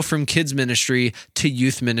cannot go from kids ministry to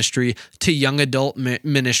youth ministry to young adult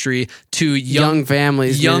ministry to young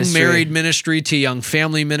families, young married ministry to young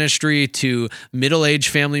family ministry to middle-aged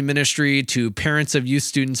family ministry to parents of youth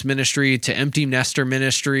students ministry to empty nester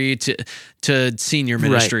ministry to senior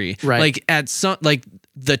ministry. Right.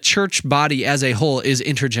 The church body as a whole is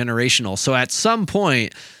intergenerational. So at some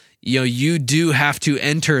point, you do have to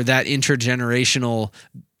enter that intergenerational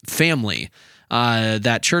family,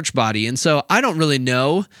 that church body. And so I don't really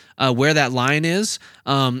know where that line is.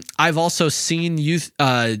 I've also seen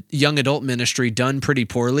young adult ministry done pretty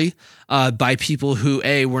poorly by people who,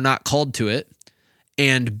 A, were not called to it,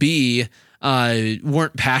 and B,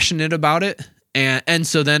 weren't passionate about it. And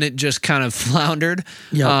so then it just kind of floundered,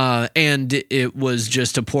 and it was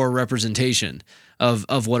just a poor representation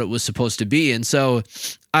of what it was supposed to be. And so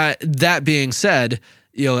that being said,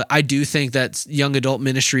 I do think that young adult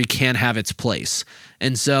ministry can have its place.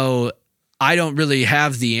 And so I don't really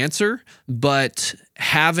have the answer, but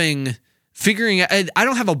figuring out, I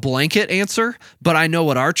don't have a blanket answer, but I know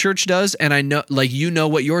what our church does, and I know,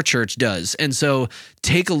 what your church does. And so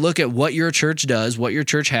take a look at what your church does, what your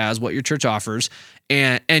church has, what your church offers,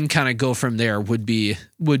 and kind of go from there would be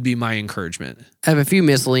my encouragement. I have a few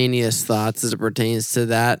miscellaneous thoughts as it pertains to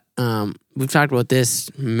that. We've talked about this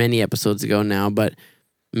many episodes ago now, but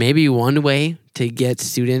maybe one way to get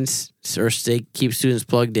students or keep students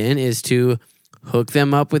plugged in is to hook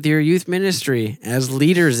them up with your youth ministry as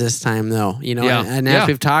leaders this time, though. And as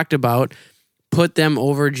we've talked about, put them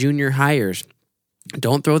over junior hires.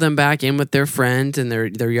 Don't throw them back in with their friends and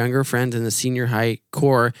their younger friends in the senior high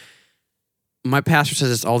core. My pastor says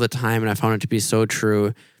this all the time, and I found it to be so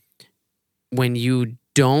true. When you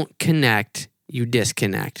don't connect, you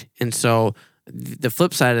disconnect. And so the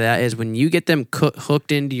flip side of that is when you get them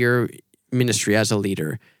hooked into your ministry as a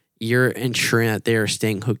leader, you're ensuring that they are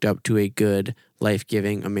staying hooked up to a good,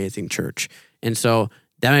 life-giving, amazing church. And so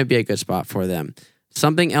that might be a good spot for them.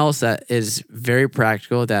 Something else that is very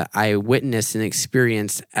practical that I witnessed and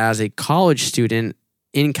experienced as a college student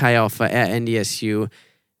in Chi Alpha at NDSU,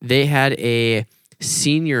 they had a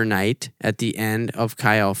senior night at the end of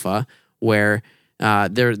Chi Alpha where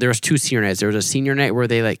there was 2 senior nights. There was a senior night where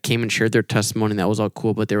they came and shared their testimony, and that was all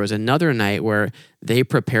cool. But there was another night where they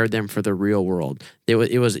prepared them for the real world. It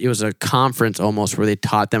was a conference almost where they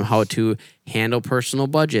taught them how to handle personal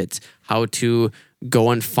budgets, how to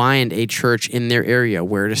go and find a church in their area,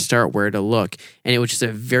 where to start, where to look. And it was just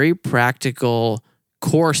a very practical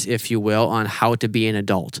course, if you will, on how to be an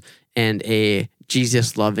adult and a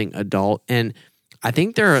Jesus-loving adult. And I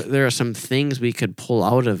think there are some things we could pull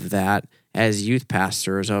out of that as youth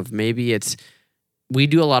pastors. Of maybe we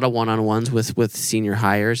do a lot of one-on-ones with senior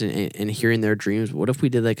hires and hearing their dreams. What if we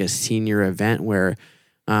did a senior event where,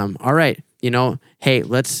 all right, hey,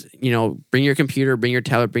 let's, bring your computer, bring your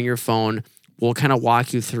tablet, bring your phone. We'll kind of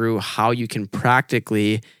walk you through how you can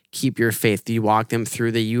practically keep your faith. You walk them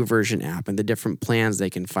through the YouVersion app and the different plans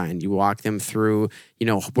they can find. You walk them through,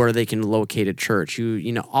 where they can locate a church.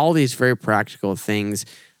 All these very practical things.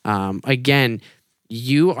 Again,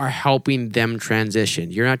 you are helping them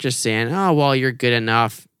transition. You're not just saying, oh, well, you're good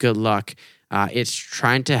enough. Good luck. It's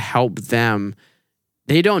trying to help them.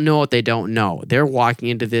 They don't know what they don't know. They're walking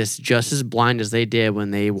into this just as blind as they did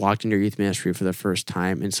when they walked into youth ministry for the first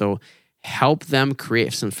time. And so help them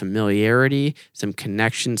create some familiarity, some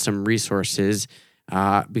connection, some resources,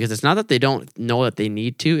 because it's not that they don't know that they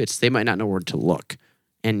need to, it's they might not know where to look,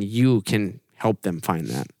 and you can help them find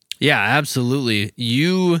that. Yeah, absolutely.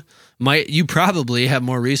 You probably have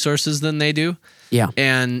more resources than they do. Yeah.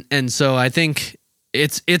 And so I think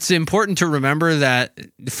it's important to remember that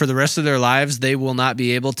for the rest of their lives, they will not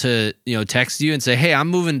be able to, text you and say, hey, I'm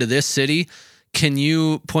moving to this city. Can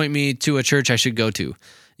you point me to a church I should go to?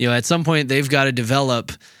 At some point they've got to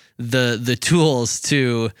develop the tools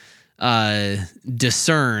to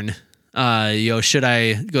discern, should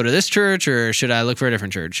I go to this church or should I look for a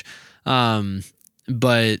different church?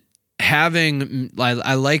 But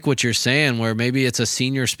I like what you're saying, where maybe it's a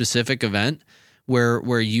senior specific event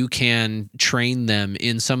where you can train them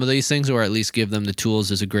in some of these things, or at least give them the tools,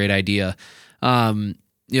 is a great idea.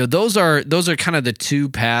 Those are kind of the 2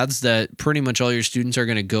 paths that pretty much all your students are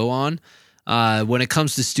going to go on. When it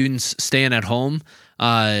comes to students staying at home,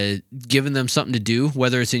 giving them something to do,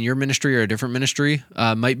 whether it's in your ministry or a different ministry,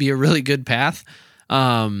 might be a really good path.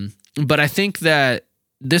 But I think that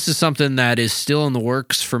this is something that is still in the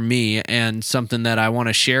works for me, and something that I want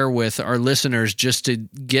to share with our listeners just to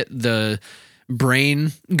get the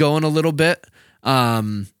brain going a little bit.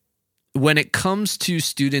 When it comes to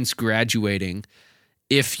students graduating,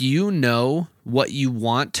 if you know what you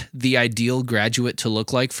want the ideal graduate to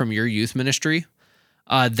look like from your youth ministry,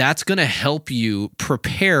 that's going to help you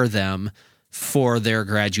prepare them for their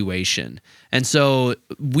graduation. And so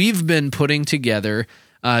we've been putting together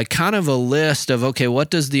kind of a list of, okay, what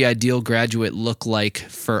does the ideal graduate look like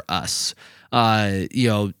for us?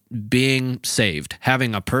 Being saved,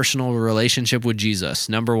 having a personal relationship with Jesus,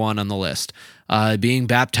 number 1 on the list. Being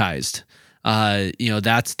baptized,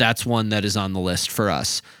 that's one that is on the list for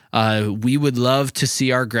us. We would love to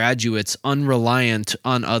see our graduates unreliant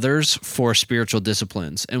on others for spiritual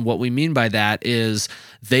disciplines. And what we mean by that is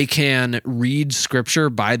they can read scripture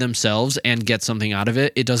by themselves and get something out of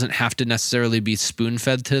it. It doesn't have to necessarily be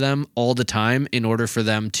spoon-fed to them all the time in order for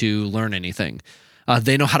them to learn anything.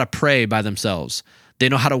 They know how to pray by themselves. They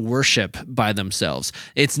know how to worship by themselves.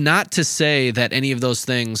 It's not to say that any of those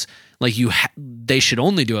things, they should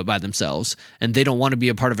only do it by themselves and they don't want to be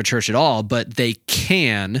a part of a church at all, but they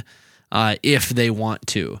can if they want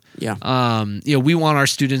to. Yeah. We want our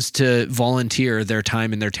students to volunteer their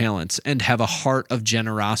time and their talents and have a heart of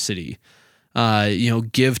generosity.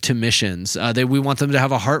 Give to missions. We want them to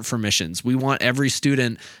have a heart for missions. We want every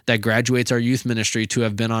student that graduates our youth ministry to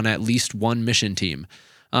have been on at least one mission team.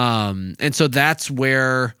 And so that's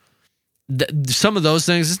where some of those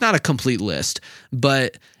things, it's not a complete list,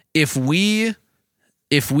 but if we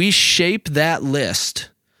shape that list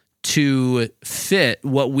to fit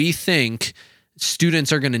what we think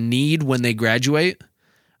students are going to need when they graduate,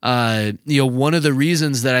 one of the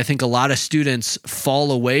reasons that I think a lot of students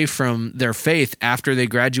fall away from their faith after they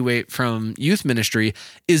graduate from youth ministry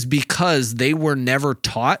is because they were never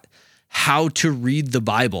taught how to read the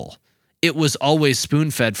Bible. It was always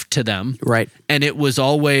spoon-fed to them. Right. And it was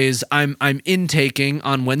always, I'm intaking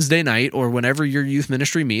on Wednesday night or whenever your youth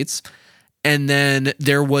ministry meets. And then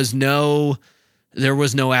there was no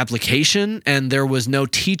application and there was no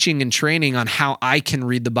teaching and training on how I can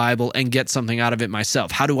read the Bible and get something out of it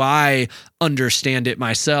myself. How do I understand it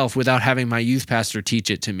myself without having my youth pastor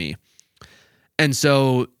teach it to me? And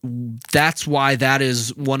so that's why that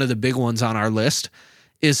is one of the big ones on our list,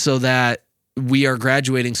 is so that we are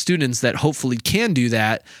graduating students that hopefully can do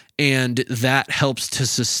that, and that helps to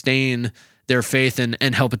sustain their faith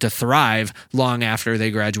and help it to thrive long after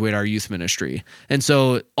they graduate our youth ministry. And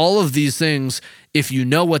so all of these things, if you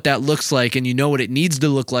know what that looks like and you know what it needs to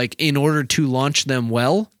look like in order to launch them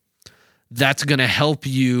well, that's going to help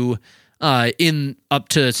you in up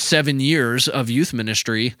to 7 years of youth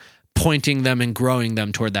ministry, pointing them and growing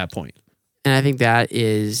them toward that point. And I think that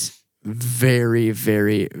is very,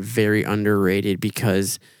 very, very underrated,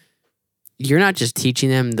 because you're not just teaching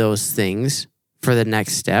them those things for the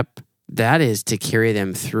next step. That is to carry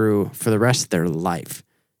them through for the rest of their life.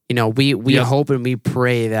 You know, we hope and we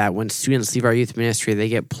pray that when students leave our youth ministry, they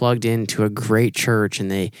get plugged into a great church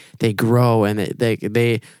and they grow and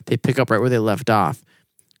they pick up right where they left off.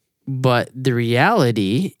 But the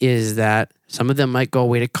reality is that some of them might go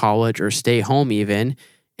away to college or stay home even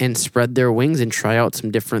and spread their wings and try out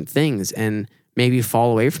some different things and maybe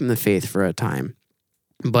fall away from the faith for a time.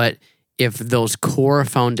 But if those core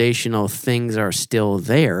foundational things are still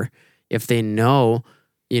there, if they know,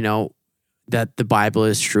 that the Bible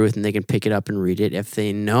is truth and they can pick it up and read it, if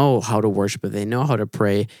they know how to worship, if they know how to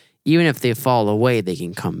pray, even if they fall away, they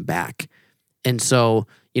can come back. And so,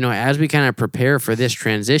 as we kind of prepare for this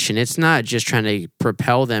transition, it's not just trying to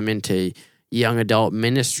propel them into young adult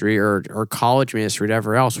ministry or college ministry,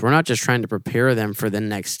 whatever else. We're not just trying to prepare them for the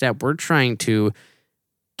next step. We're trying to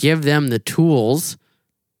give them the tools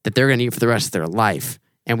that they're going to need for the rest of their life.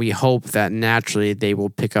 And we hope that naturally they will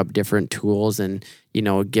pick up different tools and,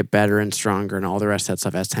 get better and stronger and all the rest of that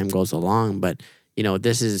stuff as time goes along. But,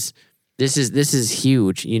 this is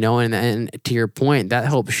huge, and to your point, that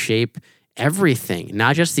helps shape everything,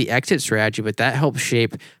 not just the exit strategy, but that helps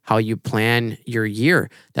shape how you plan your year.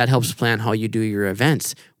 That helps plan how you do your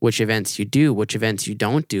events, which events you do, which events you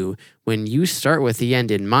don't do. When you start with the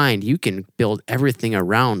end in mind, you can build everything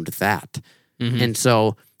around that. Mm-hmm. And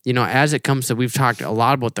so, as it comes to, we've talked a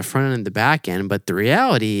lot about the front end and the back end, but the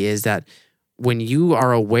reality is that when you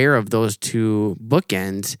are aware of those two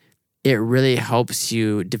bookends, it really helps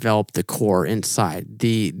you develop the core inside.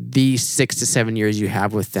 The 6 to 7 years you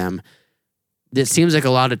have with them, it seems like a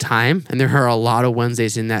lot of time, and there are a lot of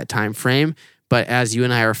Wednesdays in that time frame, but as you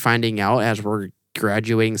and I are finding out, as we're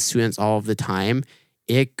graduating students all of the time,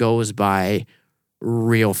 it goes by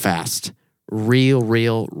real fast.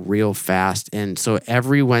 Real fast. And so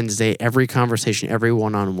every Wednesday, every conversation, every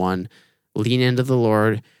one-on-one, lean into the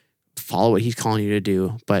Lord, follow what he's calling you to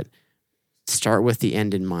do, but start with the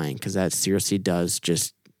end in mind, because that seriously does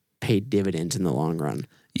just pay dividends in the long run.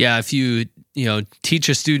 Yeah, if you teach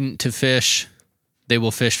a student to fish, they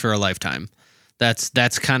will fish for a lifetime.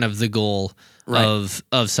 That's kind of the goal of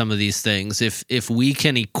some of these things. If we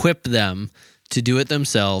can equip them to do it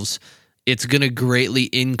themselves, it's going to greatly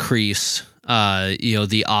increase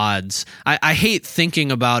the odds. I hate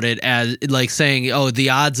thinking about it as like saying, the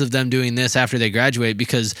odds of them doing this after they graduate,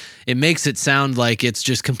 because it makes it sound like it's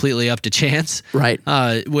just completely up to chance. Right.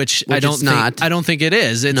 Which I don't think it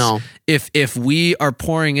is. No. If we are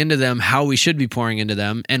pouring into them how we should be pouring into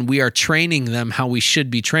them, and we are training them how we should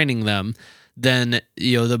be training them, then,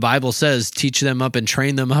 the Bible says, teach them up and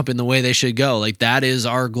train them up in the way they should go. Like, that is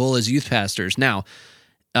our goal as youth pastors. Now,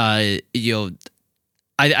 I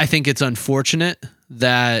think it's unfortunate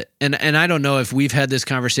that, and I don't know if we've had this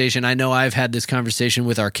conversation. I know I've had this conversation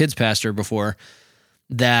with our kids pastor before,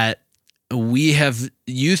 that we have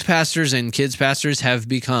youth pastors and kids pastors have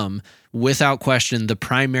become, without question, the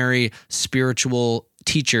primary spiritual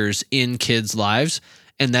teachers in kids' lives.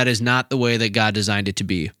 And that is not the way that God designed it to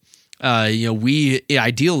be.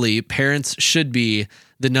 Ideally, parents should be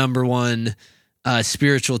the number one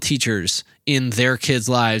spiritual teachers in their kids'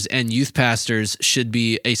 lives, and youth pastors should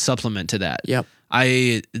be a supplement to that. Yep.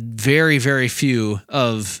 Very, very few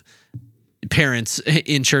of parents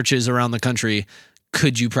in churches around the country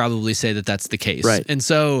could you probably say that that's the case. Right. And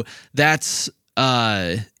so that's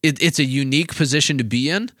it's a unique position to be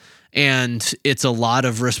in, and it's a lot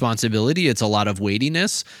of responsibility. It's a lot of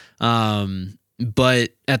weightiness. But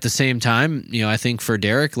at the same time, I think for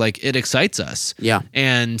Derek, like, it excites us. Yeah.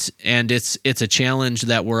 And it's a challenge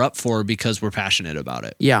that we're up for because we're passionate about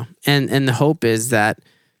it. Yeah. And the hope is that,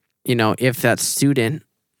 if that student,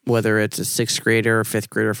 whether it's a 6th grader, 5th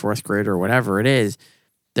grader, 4th grader, or whatever it is,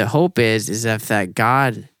 the hope is if that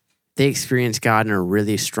they experience God in a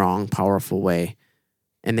really strong, powerful way,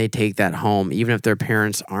 and they take that home, even if their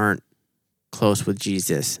parents aren't close with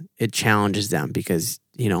Jesus, it challenges them, because,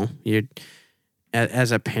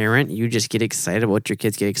 as a parent, you just get excited about what your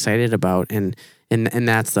kids get excited about. And and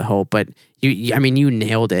that's the hope. But you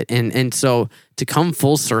nailed it. And so to come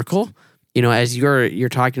full circle, as you're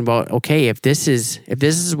talking about, okay, if this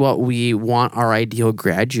is what we want our ideal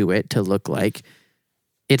graduate to look like,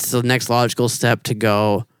 it's the next logical step to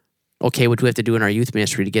go, okay, what do we have to do in our youth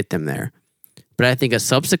ministry to get them there? But I think a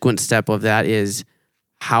subsequent step of that is,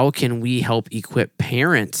 how can we help equip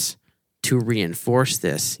parents to reinforce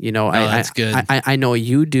this? That's good. I know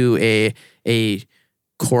you do a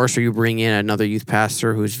course where you bring in another youth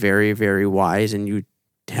pastor who's very, very wise, and you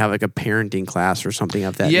have like a parenting class or something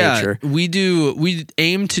of that nature. We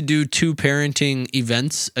aim to do 2 parenting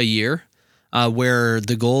events a year. Where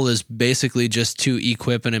the goal is basically just to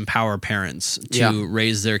equip and empower parents to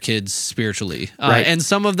raise their kids spiritually. Right. And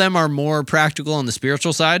some of them are more practical on the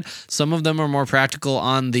spiritual side. Some of them are more practical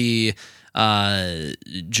on the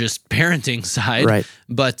just parenting side. Right.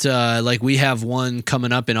 But like we have one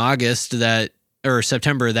coming up in August or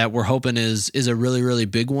September that we're hoping is a really, really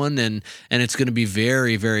big one. And it's going to be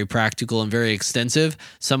very, very practical and very extensive.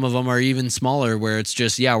 Some of them are even smaller, where it's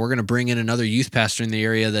just, we're going to bring in another youth pastor in the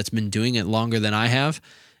area that's been doing it longer than I have.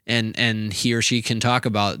 And he or she can talk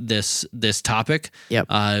about this topic. Yep.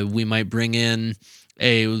 We might bring in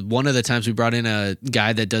one of the times we brought in a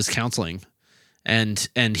guy that does counseling. And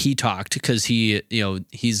he talked because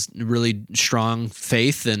he's really strong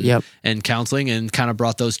faith and counseling, and kind of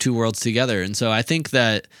brought those two worlds together. And so I think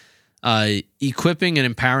that equipping and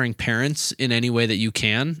empowering parents in any way that you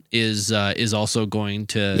can is also going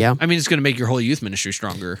to. Yeah. I mean, it's going to make your whole youth ministry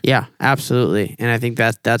stronger. Yeah, absolutely. And I think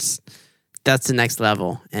that's the next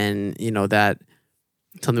level. And that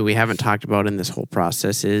something we haven't talked about in this whole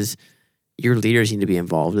process is, your leaders need to be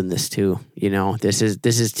involved in this too. This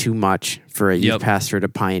is too much for a youth pastor to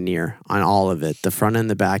pioneer on all of it, the front end,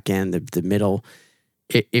 the back end, the middle.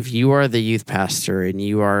 If you are the youth pastor and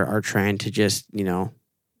you are trying to just,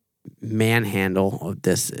 manhandle of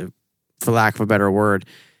this, for lack of a better word,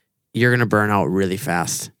 you're going to burn out really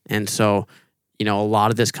fast. And so, a lot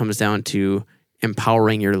of this comes down to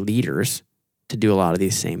empowering your leaders to do a lot of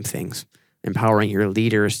these same things, empowering your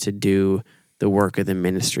leaders to do the work of the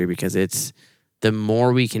ministry, because it's the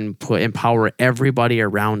more we can empower everybody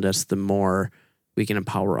around us, the more we can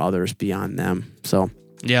empower others beyond them. So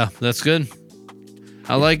yeah, that's good.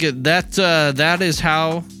 I like it. That is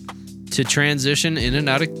how to transition in and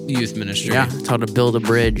out of youth ministry. Yeah, it's how to build a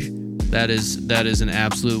bridge. That is an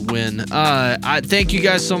absolute win. I thank you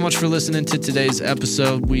guys so much for listening to today's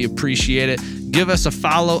episode. We appreciate it. Give us a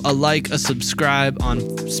follow, a like, a subscribe on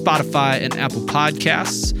Spotify and Apple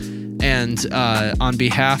Podcasts. And on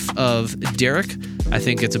behalf of Derek, I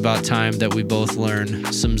think it's about time that we both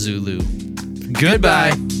learn some Zulu.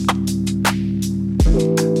 Goodbye.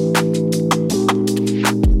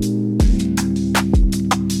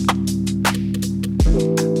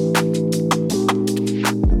 Goodbye.